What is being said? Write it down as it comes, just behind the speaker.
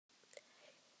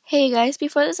Hey guys,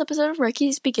 before this episode of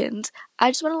Ricky's begins, I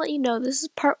just want to let you know this is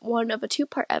part 1 of a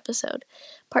 2-part episode.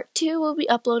 Part 2 will be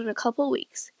uploaded in a couple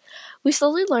weeks. We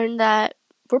slowly learned that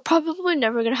we're probably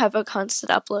never going to have a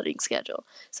constant uploading schedule.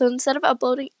 So instead of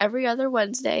uploading every other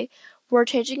Wednesday, we're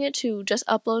changing it to just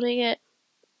uploading it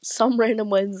some random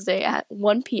Wednesday at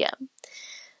 1 p.m.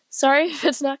 Sorry if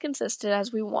it's not consistent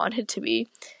as we want it to be,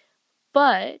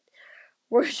 but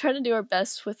we're trying to do our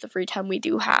best with the free time we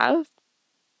do have,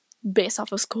 based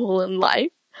off of school and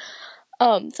life.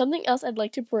 Something else I'd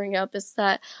like to bring up is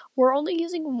that we're only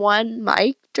using one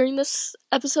mic during this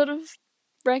episode of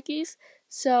Reckies,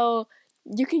 so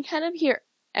you can kind of hear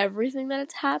everything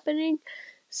that's happening,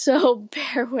 so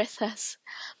bear with us.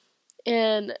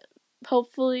 And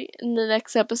hopefully in the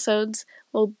next episodes,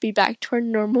 we'll be back to our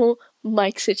normal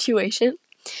mic situation.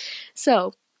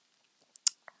 So,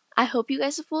 I hope you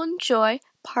guys will enjoy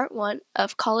part 1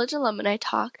 of College Alumni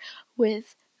Talk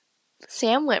with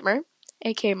Sam Whitmer,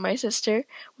 aka my sister,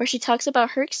 where she talks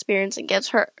about her experience and gives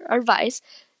her advice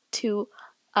to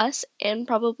us and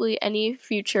probably any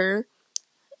future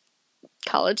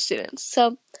college students.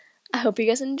 So, I hope you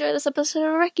guys enjoy this episode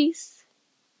of Reckies.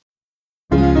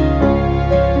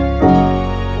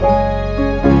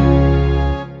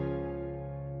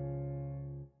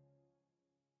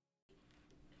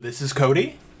 This is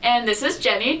Cody. And this is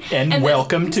Jenny. And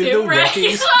welcome to the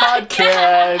Reckies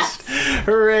Podcast.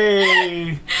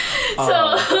 Hooray!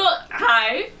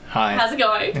 Hi. Hi. How's it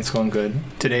going? It's going good.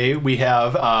 Today we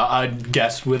have a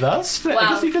guest with us, I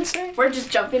guess you could say. We're just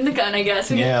jumping the gun, I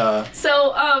guess. Yeah.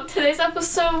 So, today's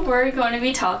episode, we're going to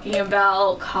be talking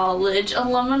about college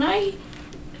alumni.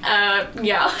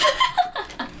 Yeah.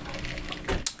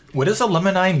 What does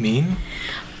alumni mean?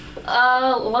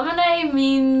 Alumni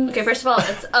means... Okay, first of all,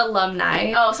 it's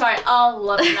alumni. Oh, sorry,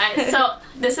 alumni. So,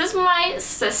 this is my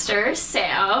sister,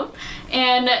 Sam,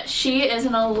 and she is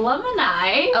an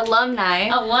alumni. Alumni.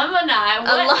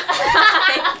 What?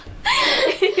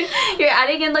 You're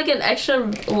adding in like an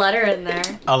extra letter in there.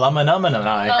 Alumni.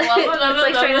 It's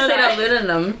like trying to say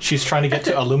aluminum. She's trying to get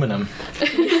to aluminum.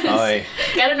 Oy.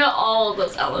 Gotta know all of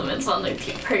those elements on the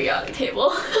periodic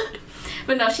table.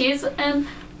 But no, she's an alumni.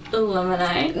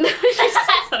 Alumni.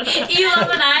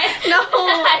 No.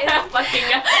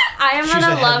 I am an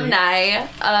alumni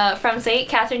from St.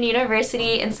 Catherine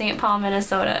University in St. Paul,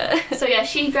 Minnesota. So yeah,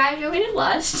 she graduated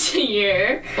last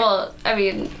year. Well, I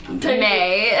mean,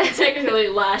 May. Technically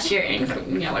last year in,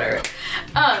 whatever.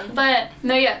 But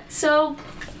no, yeah. So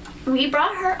we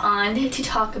brought her on to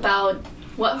talk about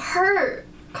what her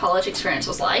college experience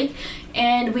was like,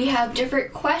 and we have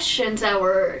different questions that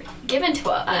were given to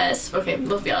us. Okay,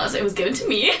 let's be honest, it was given to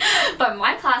me by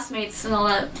my classmates and all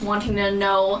that, wanting to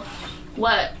know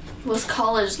what was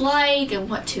college like and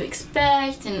what to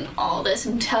expect and all this,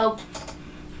 and tell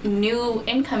new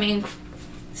incoming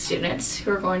students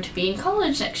who are going to be in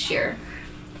college next year.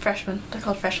 Freshmen. They're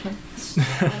called freshmen.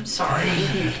 I'm sorry.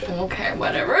 Okay,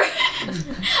 whatever.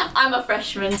 I'm a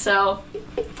freshman, so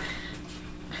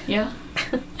yeah.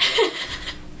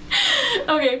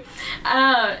 Okay,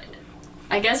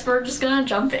 I guess we're just gonna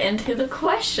jump into the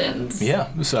questions. Yeah,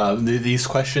 so these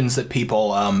questions that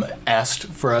people asked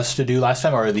for us to do last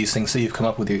time, or are these things that you've come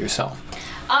up with yourself?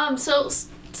 So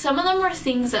some of them were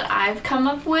things that I've come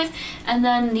up with, and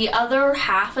then the other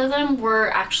half of them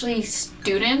were actually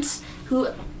students who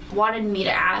wanted me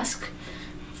to ask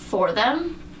for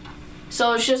them.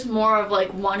 So it's just more of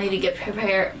like wanting to get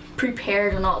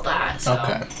prepared and all that. So.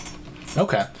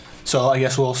 Okay. So I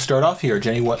guess we'll start off here.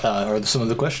 Jenny, what are some of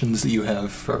the questions that you have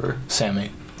for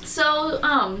Sammy? So,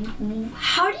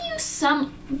 how would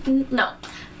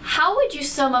you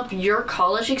sum up your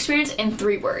college experience in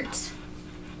 3 words?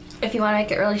 If you want to make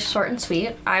it really short and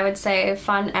sweet, I would say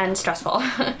fun and stressful.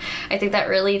 I think that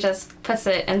really just puts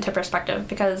it into perspective,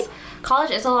 because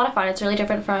college is a lot of fun. It's really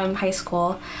different from high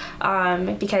school,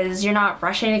 because you're not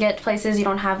rushing to get places. You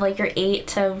don't have like your 8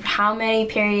 to how many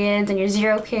periods and your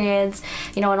 0 periods,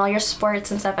 and all your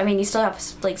sports and stuff. I mean, you still have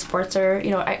like sports or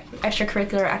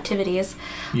extracurricular activities,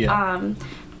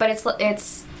 but it's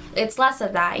less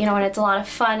of that, and it's a lot of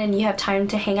fun, and you have time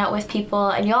to hang out with people,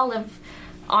 and you all live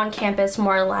on campus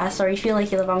more or less, or you feel like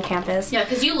you live on campus. Yeah,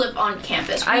 because you live on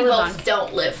campus. We both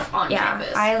don't live on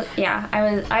campus. I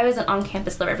was an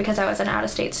on-campus liver because I was an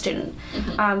out-of-state student.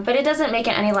 Mm-hmm. But it doesn't make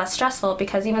it any less stressful,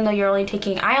 because even though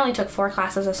I only took 4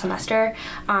 classes a semester.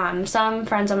 Some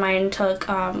friends of mine took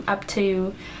up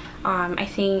to, I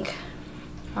think,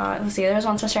 let's see, there was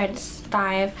one semester I had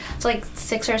 5, so like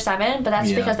 6 or 7, but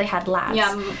that's because they had labs.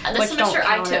 Yeah, this semester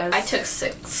I took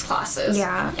 6 classes.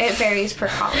 Yeah, it varies per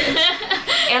college.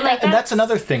 And like And that's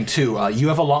another thing too. You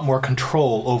have a lot more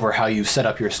control over how you set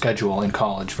up your schedule in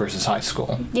college versus high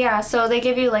school. Yeah, so they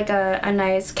give you like a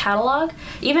nice catalog.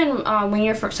 Even when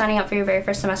you're signing up for your very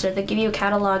first semester, they give you a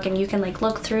catalog and you can like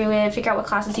look through it, figure out what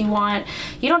classes you want.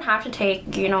 You don't have to take,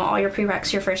 all your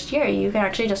prereqs your first year. You can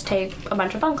actually just take a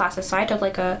bunch of fun classes. So I took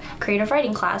like a creative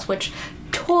writing class, which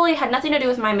totally had nothing to do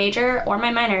with my major or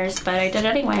my minors, but I did it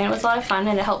anyway, and it was a lot of fun,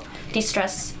 and it helped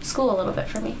de-stress school a little bit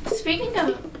for me. Speaking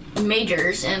of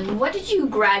majors, and what did you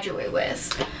graduate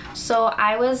with? So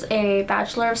I was a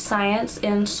Bachelor of Science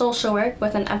in Social Work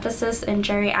with an emphasis in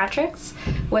geriatrics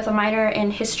with a minor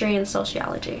in History and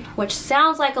Sociology, which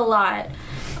sounds like a lot,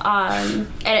 and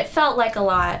it felt like a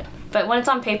lot, but when it's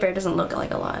on paper, it doesn't look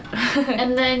like a lot.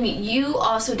 And then you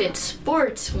also did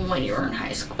sports when you were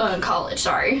in college,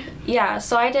 sorry. Yeah,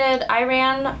 so I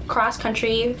ran cross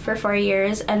country for 4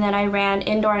 years, and then I ran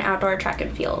indoor and outdoor track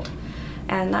and field,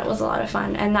 and that was a lot of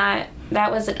fun. And that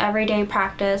was an everyday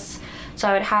practice. So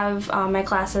I would have my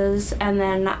classes, and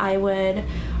then I would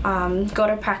go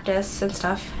to practice and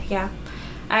stuff. Yeah,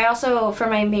 I also, for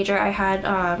my major, I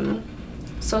had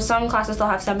so some classes they'll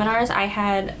have seminars. I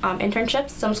had internships.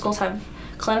 Some schools have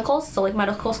clinicals, so like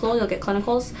medical school, you'll get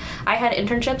clinicals. I had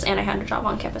internships and I had a job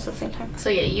on campus at the same time. So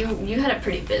yeah, you had a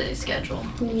pretty busy schedule.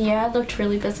 Yeah, it looked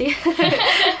really busy.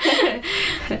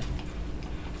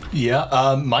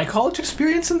 Yeah, my college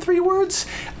experience in 3 words?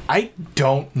 I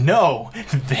don't know.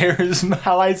 There's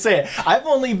how I say it. I've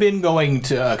only been going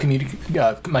to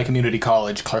my community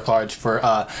college, Clark Lodge, for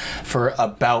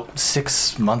about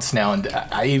 6 months now, and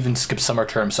I even skipped summer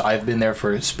term, so I've been there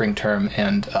for spring term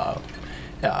and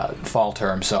fall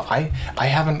term. So I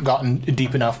haven't gotten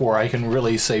deep enough where I can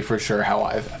really say for sure how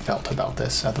I've felt about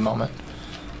this at the moment.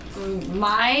 In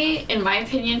my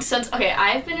opinion,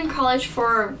 I've been in college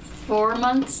for 4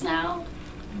 months now.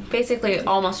 Basically,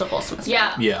 almost a full semester.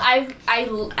 Yeah. Yeah.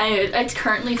 It's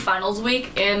currently finals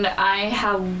week, and I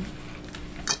have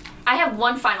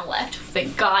one final left.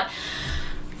 Thank God.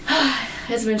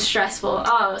 It's been stressful.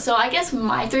 So I guess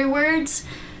my 3 words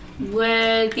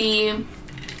would be.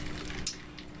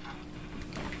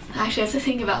 Actually, I have to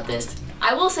think about this.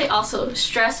 I will say also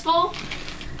stressful,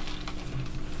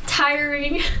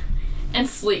 tiring, and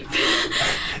sleep.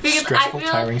 Stressful,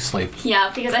 tiring, sleep.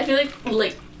 Yeah, because I feel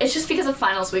like it's just because of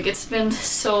finals week. It's been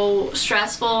so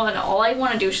stressful, and all I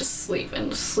want to do is just sleep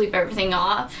and sleep everything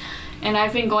off. And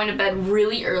I've been going to bed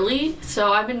really early,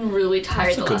 so I've been really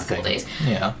tired the last couple days.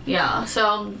 Yeah. Yeah,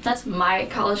 so that's my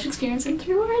college experience in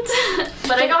 3 words.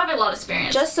 But I don't have a lot of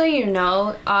experience. Just so you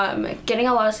know, getting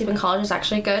a lot of sleep in college is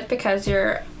actually good because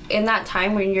you're in that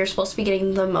time when you're supposed to be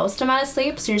getting the most amount of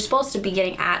sleep, so you're supposed to be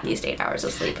getting at least 8 hours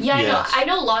of sleep. Yeah, Yes. I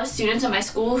know a lot of students at my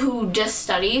school who just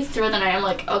study through the night. I'm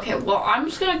like, okay, well, I'm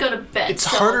just gonna go to bed. It's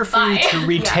so harder for you bye. to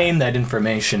retain that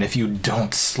information if you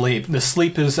don't sleep. The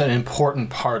sleep is an important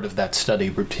part of that study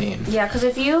routine. Yeah, because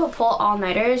if you pull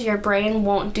all-nighters, your brain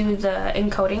won't do the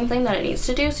encoding thing that it needs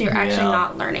to do, so you're actually Yeah.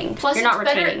 not learning. Plus, you're not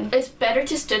retaining. It's better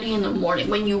to study in the morning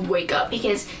when you wake up,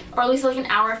 because, or at least like an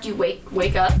hour after you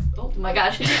wake up. Oh my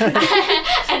gosh.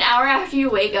 An hour after you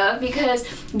wake up, because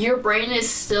your brain is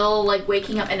still like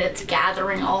waking up and it's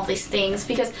gathering all these things,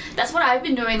 because that's what I've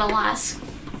been doing the last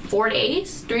 3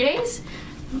 days,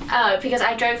 because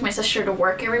I drive my sister to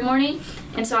work every morning,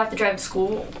 and so I have to drive to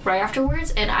school right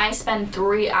afterwards, and I spend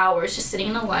 3 hours just sitting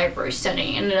in the library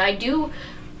studying, and I do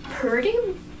pretty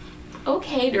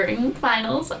okay during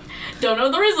finals. Don't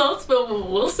know the results, but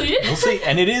we'll see. We'll see.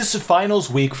 And it is finals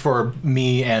week for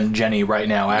me and Jenny right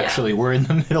now, actually. Yeah. We're in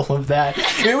the middle of that.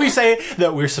 Here we say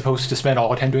that we're supposed to spend all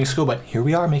our time doing school, but here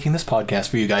we are making this podcast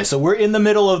for you guys. So we're in the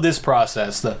middle of this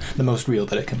process, the most real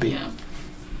that it can be. Yeah.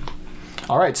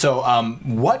 All right, so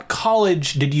what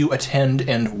college did you attend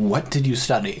and what did you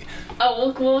study?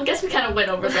 Oh, well, I guess we kind of went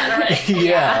over that already.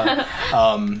 Yeah.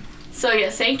 So yeah,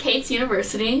 St. Kate's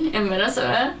University in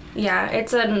Minnesota. Yeah,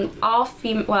 it's an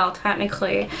all-female, well,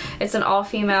 technically, it's an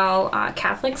all-female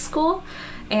Catholic school,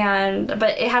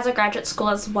 but it has a graduate school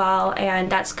as well, and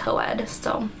that's co-ed,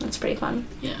 so it's pretty fun.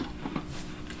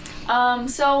 Yeah.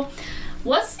 So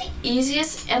what's the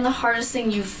easiest and the hardest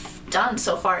thing you've done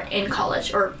so far in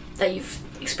college, or that you've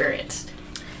experienced?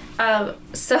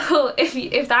 So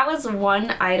if that was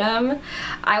one item,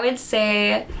 I would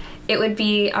say it would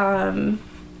be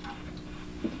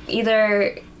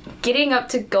either getting up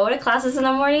to go to classes in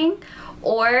the morning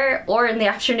or in the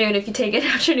afternoon if you take an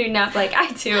afternoon nap like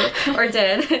I do or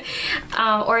did,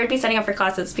 or it'd be setting up for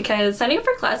classes, because setting up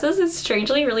for classes is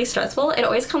strangely really stressful. It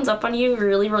always comes up on you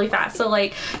really, really fast. So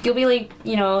like you'll be like,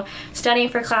 you know, studying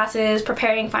for classes,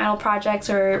 preparing final projects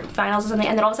or finals or something,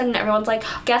 and then all of a sudden everyone's like,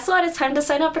 guess what, it's time to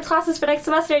sign up for classes for next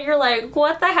semester. And you're like,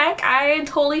 what the heck, I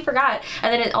totally forgot.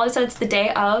 And then all of a sudden it's the day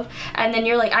of, and then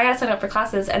you're like, I gotta sign up for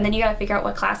classes, and then you gotta figure out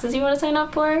what classes you want to sign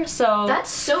up for. So That's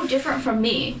so different from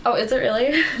me. oh, is it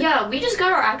really? Yeah, we just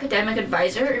got our academic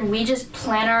advisor, and we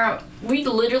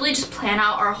literally just plan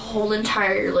out our whole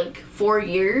entire, like, 4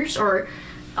 years, or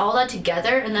all that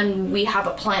together, and then we have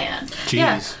a plan. Jeez.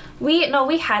 Yeah.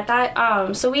 We had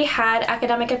that. So we had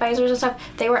academic advisors and stuff.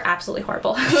 They were absolutely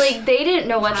horrible. Like, they didn't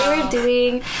know what they were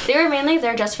doing. They were mainly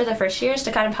there just for the first years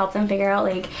to kind of help them figure out,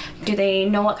 like, do they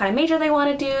know what kind of major they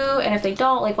want to do? And if they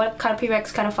don't, like, what kind of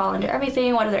prereqs kind of fall into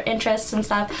everything? What are their interests and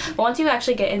stuff? But once you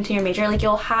actually get into your major, like,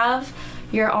 you'll have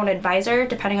your own advisor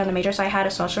depending on the major. So I had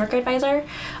a social work advisor.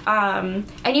 And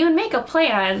you would make a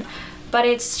plan, but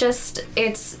it's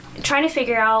trying to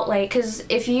figure out, like, because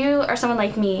if you are someone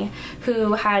like me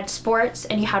who had sports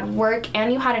and you had work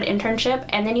and you had an internship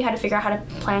and then you had to figure out how to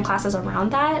plan classes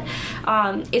around that,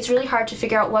 it's really hard to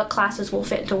figure out what classes will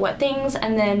fit into what things,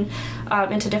 and then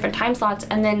into different time slots,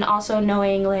 and then also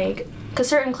knowing, like, because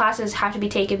certain classes have to be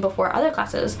taken before other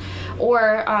classes,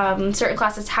 or certain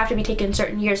classes have to be taken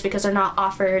certain years because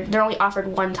they're only offered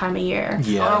one time a year.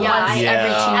 Yeah. Or Yeah, once every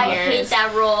 2 I years. hate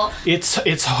that rule.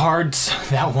 It's hard,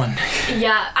 that one.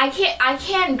 Yeah, I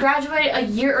can't graduate a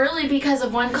year early because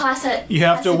of one class that You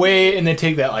have has to be- wait and then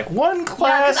take that like one Yeah, 'cause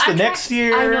class the I'm next try-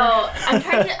 year. I know.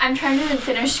 I'm trying to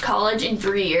finish college in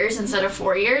 3 years instead of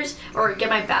 4 years, or get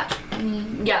my batch.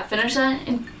 Yeah, finish that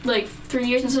in like 3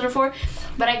 years instead of 4.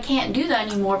 But I can't do that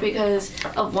anymore because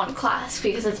of one class,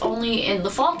 because it's only in the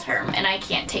fall term and I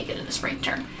can't take it in the spring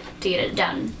term to get it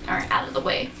done or out of the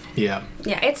way. Yeah.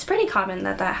 Yeah, it's pretty common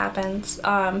that happens.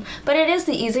 But it is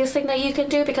the easiest thing that you can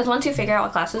do, because once you figure out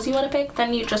what classes you want to pick,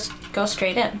 then you just go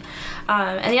straight in.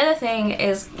 And the other thing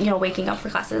is, you know, waking up for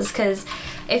classes, because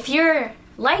if you're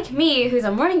like me, who's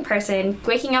a morning person,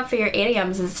 waking up for your 8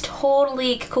 a.m.s is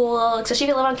totally cool, especially if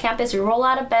you live on campus. You roll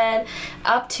out of bed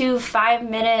up to 5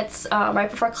 minutes right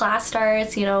before class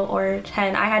starts, you know, or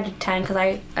 10. I had to 10 because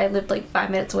I lived like 5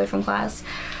 minutes away from class.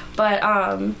 But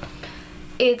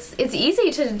it's easy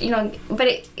to, you know, but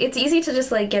it's easy to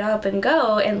just like get up and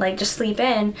go and like just sleep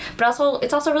in. But also,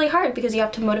 it's also really hard because you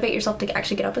have to motivate yourself to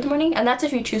actually get up in the morning, and that's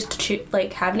if you choose to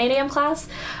like have an 8 a.m. class.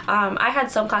 I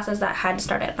had some classes that had to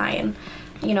start at 9.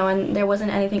 You know, and there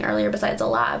wasn't anything earlier besides a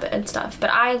lab and stuff. But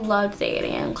I loved the 8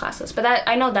 a.m. classes. But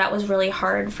I know that was really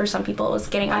hard for some people, was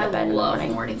getting out of bed in the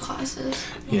morning. morning classes.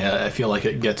 Yeah, I feel like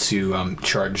it gets you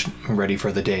charged, ready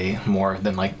for the day more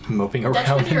than like moping That's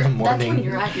around when in you're the morning.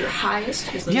 at your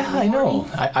highest. is in Yeah, the I know.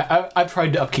 morning. I've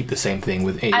tried to upkeep the same thing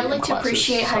with 8 I a.m. like to classes,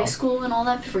 appreciate high so. school and all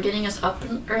that for getting us up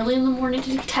early in the morning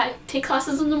to take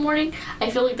classes in the morning. I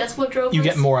feel like that's what drove You us.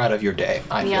 get more out of your day,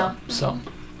 I feel. Yeah. So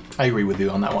I agree with you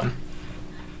on that one.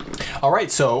 All right,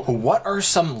 so what are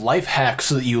some life hacks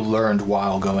that you learned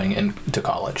while going into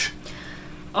college?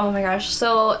 Oh my gosh.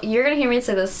 So you're going to hear me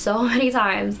say this so many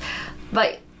times,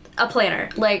 but a planner.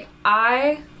 Like,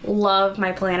 I love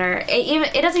my planner.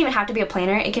 It doesn't even have to be a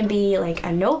planner. It can be like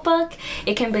a notebook.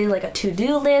 It can be like a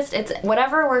to-do list. It's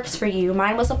whatever works for you.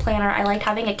 Mine was a planner. I liked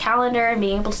having a calendar and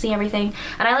being able to see everything.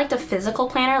 And I liked a physical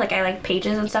planner. Like, I like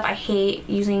pages and stuff. I hate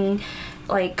using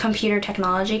like computer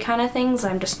technology kind of things.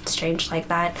 I'm just strange like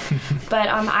that. But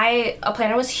a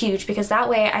planner was huge, because that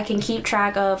way I can keep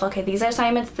track of, okay, these are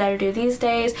assignments that are due these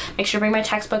days, make sure to bring my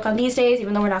textbook on these days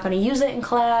even though we're not going to use it in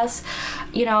class,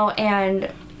 you know.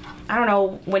 And I don't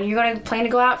know, when you're going to plan to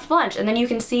go out for lunch, and then you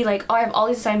can see like, oh, I have all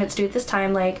these assignments due at this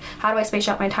time, like how do I space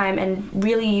out my time and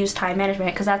really use time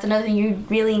management, because that's another thing you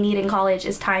really need in college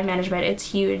is time management.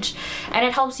 It's huge, and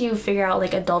it helps you figure out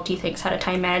like adulty things, how to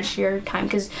time manage your time,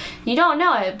 because you don't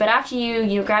know it, but after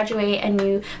you graduate and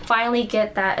you finally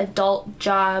get that adult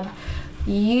job,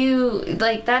 you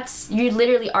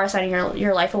literally are signing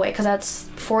your life away, because that's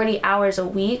 40 hours a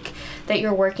week that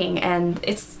you're working, and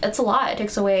it's a lot. It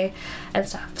takes away and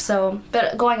stuff. So,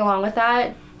 but going along with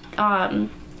that,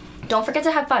 don't forget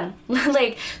to have fun.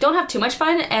 Like, don't have too much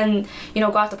fun and, you know,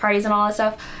 go out to parties and all that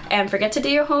stuff and forget to do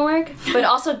your homework. But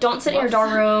also don't sit in your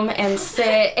dorm room and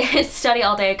sit and study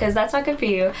all day, because that's not good for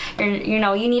you. You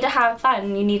know, you need to have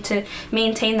fun. You need to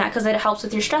maintain that, because it helps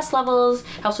with your stress levels,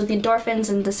 helps with the endorphins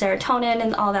and the serotonin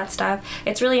and all that stuff.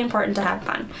 It's really important to have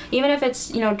fun. Even if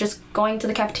it's, you know, just going to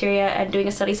the cafeteria and doing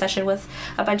a study session with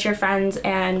a bunch of your friends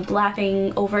and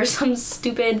laughing over some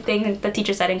stupid thing the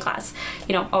teacher said in class.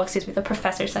 You know, the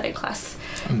professor said in class. class.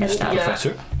 Mr. Yeah.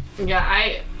 Professor.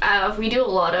 Yeah,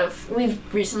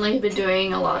 we've recently been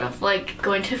doing a lot of like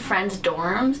going to friends'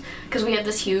 dorms because we have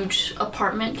this huge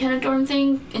apartment kind of dorm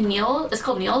thing in Neil. It's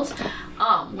called Neil's,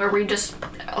 where we just,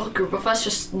 a group of us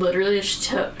just literally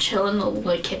just chill in the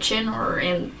like kitchen or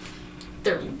in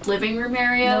their living room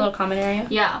area. The little common area.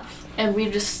 Yeah, and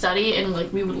we just study and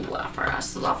like we would laugh our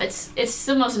asses off. It's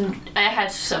the most. I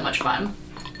had so much fun.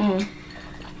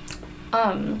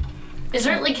 Is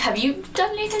there like, have you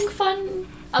done anything fun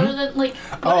other than like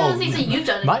what are the things that you've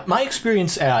done? My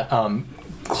experience at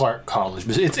Clark College,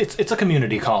 it's a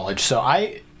community college, so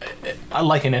I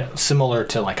liken it similar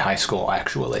to like high school.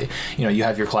 Actually, you know, you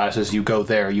have your classes, you go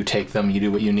there, you take them, you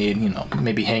do what you need. You know,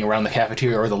 maybe hang around the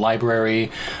cafeteria or the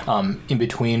library in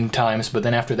between times, but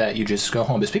then after that, you just go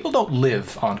home. Because people don't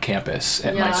live on campus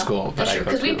at my school. That's true.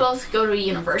 Because we both go to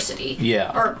university.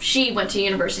 Yeah. Or she went to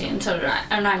university, and so did I.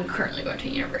 And I'm currently going to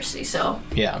university, so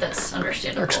yeah, that's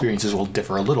understandable. Our experiences will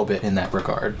differ a little bit in that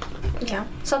regard. Yeah.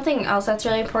 Something else that's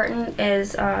really important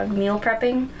is meal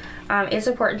prepping. It's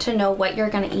important to know what you're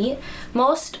going to eat.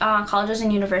 Most colleges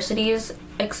and universities,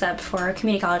 except for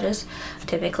community colleges,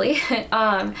 typically,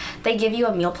 they give you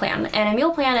a meal plan. And a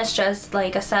meal plan is just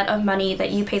like a set of money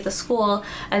that you pay the school,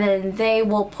 and then they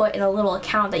will put in a little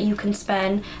account that you can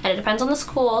spend, and it depends on the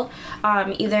school,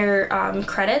 either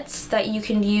credits that you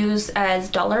can use as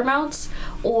dollar amounts,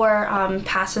 or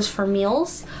passes for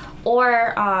meals,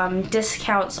 or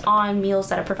discounts on meals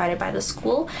that are provided by the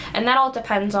school, and that all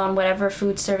depends on whatever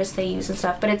food service they use and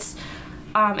stuff. But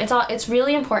it's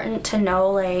really important to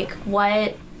know like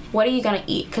what are you gonna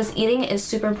eat, because eating is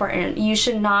super important. You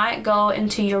should not go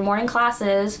into your morning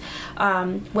classes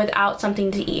without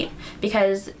something to eat,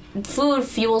 because food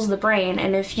fuels the brain,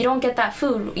 and if you don't get that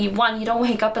food, you don't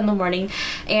wake up in the morning,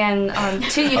 and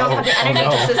two, you don't have the energy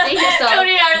to sustain yourself.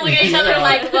 Cody and I look at each other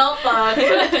like, well, fuck.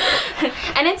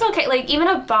 And it's okay, like even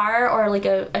a bar or like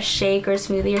a shake or a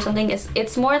smoothie or something,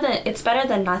 it's better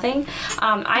than nothing.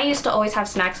 I used to always have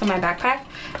snacks in my backpack,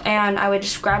 and I would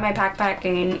just grab my backpack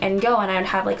and go, and I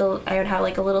would have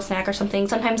like a little snack or something.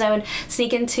 Sometimes I would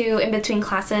sneak in between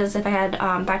classes if I had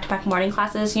back-to-back morning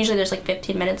classes. Usually there's like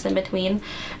 15 minutes in between,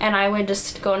 and I would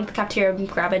just go into the cafeteria and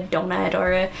grab a donut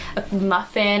or a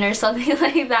muffin or something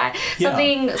like that. Yeah.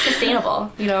 Something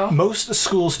sustainable, you know? Most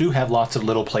schools do have lots of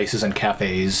little places and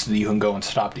cafes that you can go and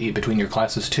stop to eat between your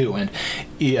classes too, and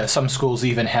some schools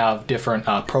even have different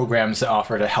programs that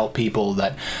offer to help people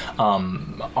that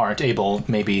aren't able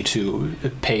maybe to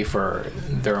pay for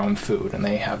their own food, and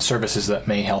they have services that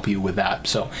may help you with that.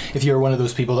 So if you're one of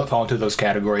those people that fall into those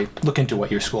categories, look into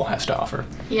what your school has to offer.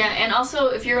 Yeah, and also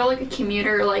if you're like a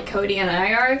commuter like Cody and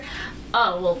I are,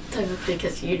 well, technically,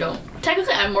 because you don't.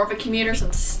 Technically, I'm more of a commuter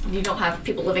since you don't have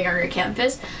people living on your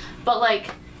campus. But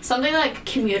like something like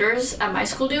commuters at my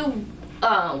school do,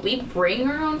 we bring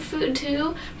our own food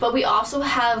too. But we also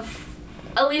have,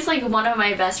 at least like one of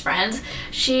my best friends,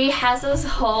 she has this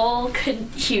whole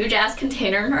huge ass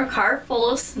container in her car full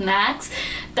of snacks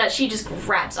that she just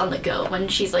grabs on the go when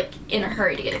she's like in a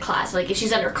hurry to get to class. Like if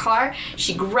she's in her car,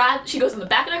 she goes in the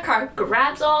back of her car,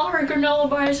 grabs all her granola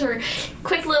bars, her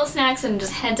quick little snacks, and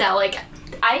just heads out. Like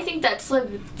I think that's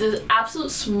like the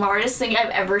absolute smartest thing I've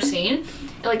ever seen.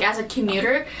 Like as a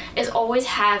commuter, is always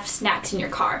have snacks in your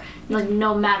car, like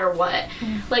no matter what.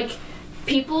 Like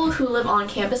people who live on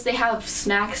campus, they have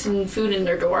snacks and food in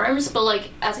their dorms, but like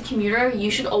as a commuter, you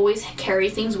should always carry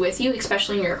things with you,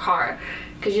 especially in your car,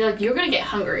 because you're gonna get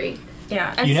hungry.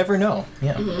 Yeah. And you never know.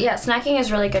 Yeah. Yeah, snacking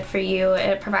is really good for you.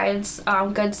 It provides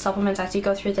good supplements as you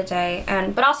go through the day,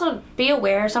 but also be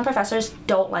aware some professors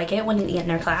don't like it when you eat in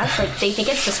their class. Like they think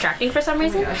it's distracting for some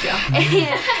reason. Oh my gosh,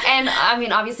 yeah. And I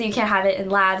mean, obviously you can't have it in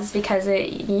labs because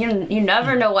you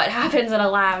never know what happens in a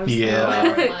lab. So.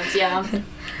 Yeah. Yeah.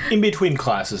 In between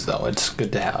classes, though, it's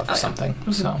good to have something.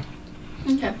 Mm-hmm. So.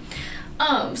 Okay.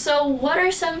 So what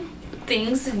are some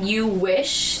things you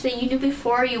wish that you knew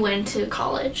before you went to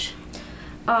college?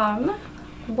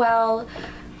 Well,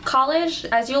 college,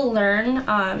 as you'll learn,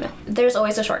 there's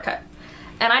always a shortcut.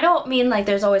 And I don't mean like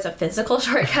there's always a physical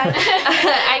shortcut.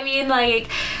 I mean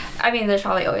there's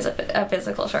probably always a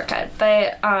physical shortcut,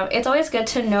 but it's always good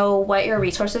to know what your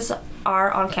resources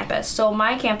are on campus. So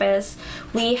my campus,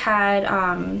 we had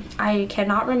I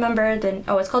cannot remember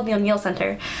it's called the O'Neill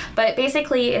Center, but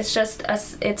basically it's just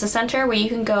it's a center where you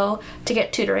can go to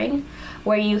get tutoring.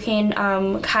 where you can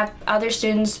have other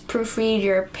students proofread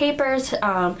your papers,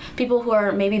 people who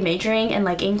are maybe majoring in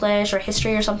like English or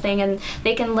history or something, and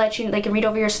they can read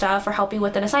over your stuff or help you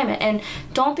with an assignment. And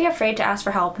don't be afraid to ask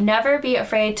for help. Never be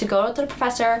afraid to go to the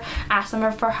professor, ask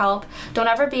them for help. Don't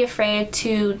ever be afraid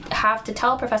to have to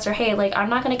tell a professor, hey, like, I'm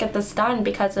not going to get this done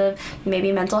because of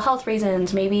maybe mental health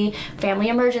reasons, maybe family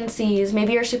emergencies,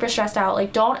 maybe you're super stressed out.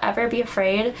 Like, don't ever be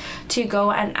afraid to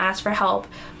go and ask for help,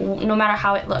 no matter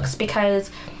how it looks,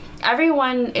 because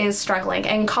everyone is struggling.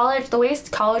 And college, the way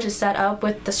college is set up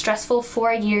with the stressful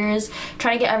 4 years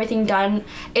trying to get everything done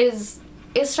is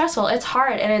stressful. It's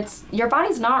hard, and your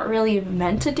body's not really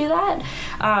meant to do that.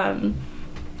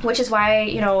 Which is why,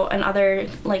 you know, in other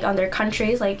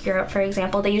countries like Europe, for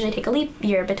example, they usually take a leap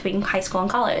year between high school and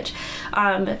college.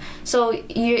 So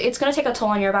it's going to take a toll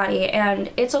on your body, and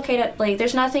it's okay to, like,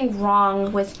 there's nothing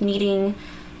wrong with needing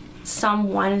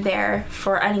someone there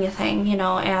for anything, you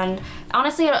know, and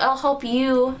honestly, it'll help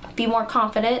you be more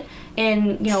confident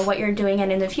in, you know, what you're doing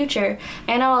and in the future,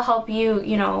 and it'll help you,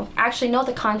 you know, actually know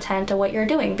the content of what you're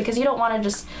doing, because you don't want to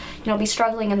just, you know, be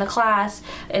struggling in the class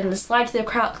and slide to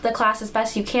the class as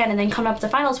best you can, and then come up to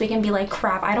finals week and be like,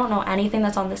 crap, I don't know anything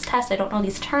that's on this test, I don't know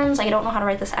these terms, I don't know how to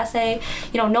write this essay.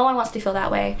 You know, no one wants to feel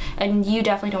that way, and you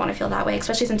definitely don't want to feel that way,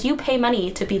 especially since you pay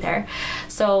money to be there.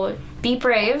 So be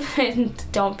brave and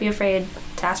don't be afraid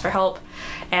to ask for help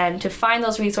and to find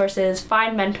those resources,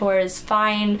 find mentors,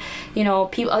 find, you know,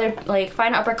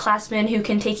 find upperclassmen who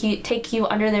can take you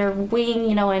under their wing,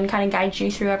 you know, and kind of guide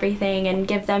you through everything and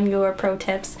give them your pro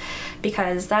tips,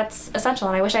 because that's essential.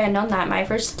 And I wish I had known that. My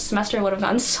first semester would have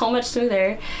gone so much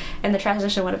smoother, and the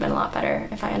transition would have been a lot better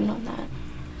if I had known that.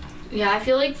 Yeah, I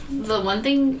feel like the one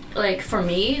thing, like, for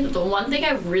me, the one thing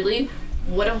I really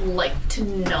would have liked to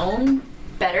known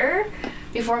better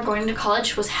before going to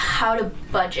college was how to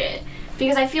budget.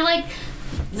 Because I feel like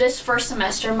this first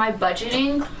semester, my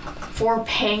budgeting for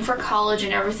paying for college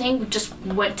and everything just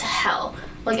went to hell.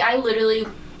 Like, I literally,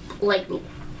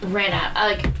 ran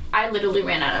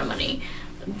out of money,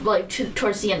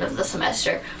 towards the end of the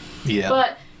semester. Yeah.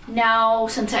 But now,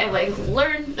 since I've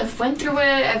went through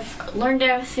it, I've learned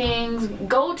everything,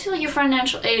 go to your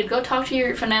financial aid, go talk to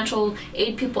your financial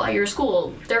aid people at your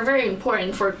school. They're very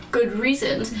important for good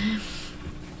reasons. Mm-hmm.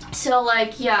 So, I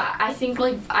think,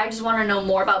 I just want to know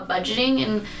more about budgeting,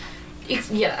 and,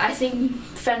 I think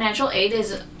financial aid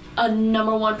is a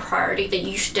 #1 priority that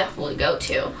you should definitely go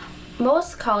to.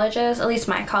 Most colleges, at least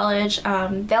my college,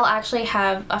 they'll actually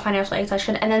have a financial aid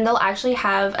section, and then they'll actually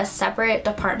have a separate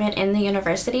department in the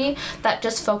university that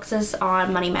just focuses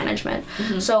on money management.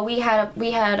 Mm-hmm. So we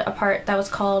had a part that was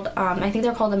called, I think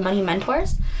they're called the Money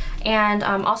Mentors, and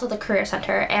also the Career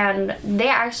Center. And they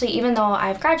actually, even though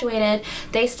I've graduated,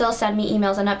 they still send me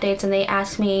emails and updates, and they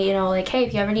ask me, you know, hey,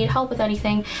 if you ever need help with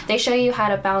anything, they show you how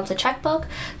to balance a checkbook.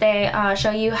 They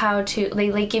show you how to,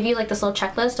 they give you this little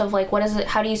checklist of what is it,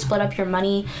 how do you split up your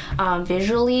money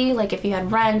visually, if you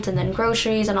had rent and then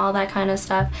groceries and all that kind of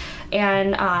stuff,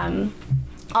 and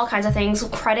all kinds of things.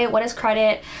 Credit, what is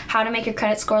credit, how to make your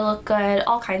credit score look good,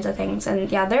 all kinds of things. And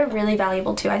they're really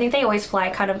valuable too. I think they always fly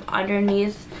kind of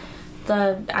underneath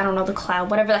the cloud,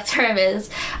 whatever that term is,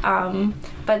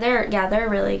 but they're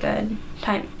really good.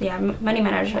 Money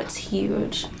management's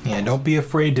huge. Yeah, don't be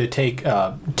afraid to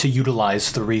to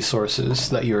utilize the resources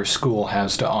that your school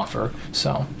has to offer.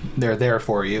 So they're there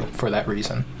for you for that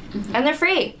reason. Mm-hmm. And they're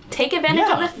free. Take advantage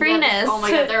of the freeness. Oh my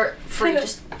god, they're free.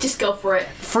 Just go for it.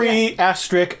 Free,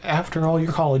 asterisk, after all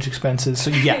your college expenses. So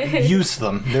use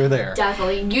them. They're there.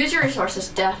 Definitely. Use your resources.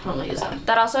 Definitely use them.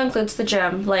 That also includes the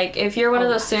gym. If you're one of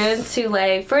those students who,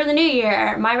 for the new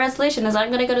year, my resolution is I'm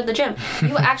going to go to the gym.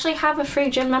 You actually have a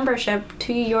free gym membership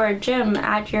to your gym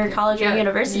at your college or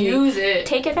university. Use it.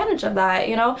 Take advantage of that,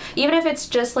 you know? Even if it's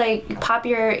just, pop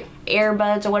your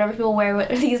earbuds or whatever people wear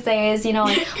these days, you know,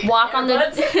 and walk on the...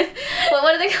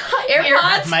 what are they called?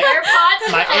 AirPods?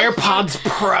 My AirPods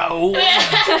Pro.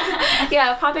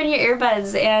 Yeah, pop in your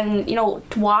earbuds and, you know,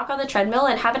 walk on the treadmill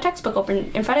and have a textbook open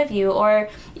in front of you, or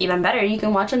even better, you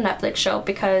can watch a Netflix show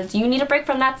because you need a break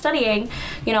from that studying,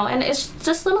 you know, and it's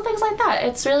just little things like that.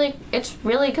 It's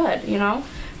really good, you know?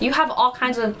 You have all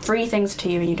kinds of free things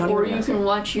to you and you don't even know. Or you can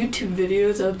watch YouTube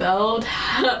videos about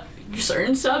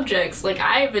certain subjects, like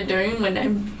I've been doing when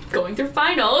I'm going through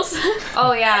finals.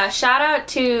 Oh yeah, shout out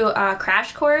to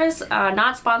Crash Course,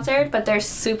 not sponsored, but they're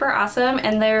super awesome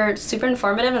and they're super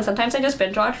informative, and sometimes I just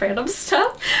binge watch random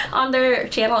stuff on their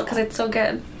channel because it's so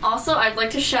good. Also, I'd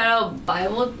like to shout out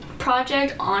Bible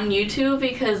Project on YouTube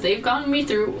because they've gotten me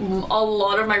through a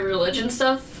lot of my religion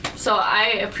stuff, so I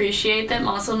appreciate them.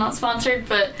 Also not sponsored,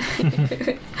 but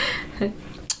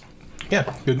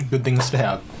yeah, good things to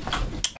have.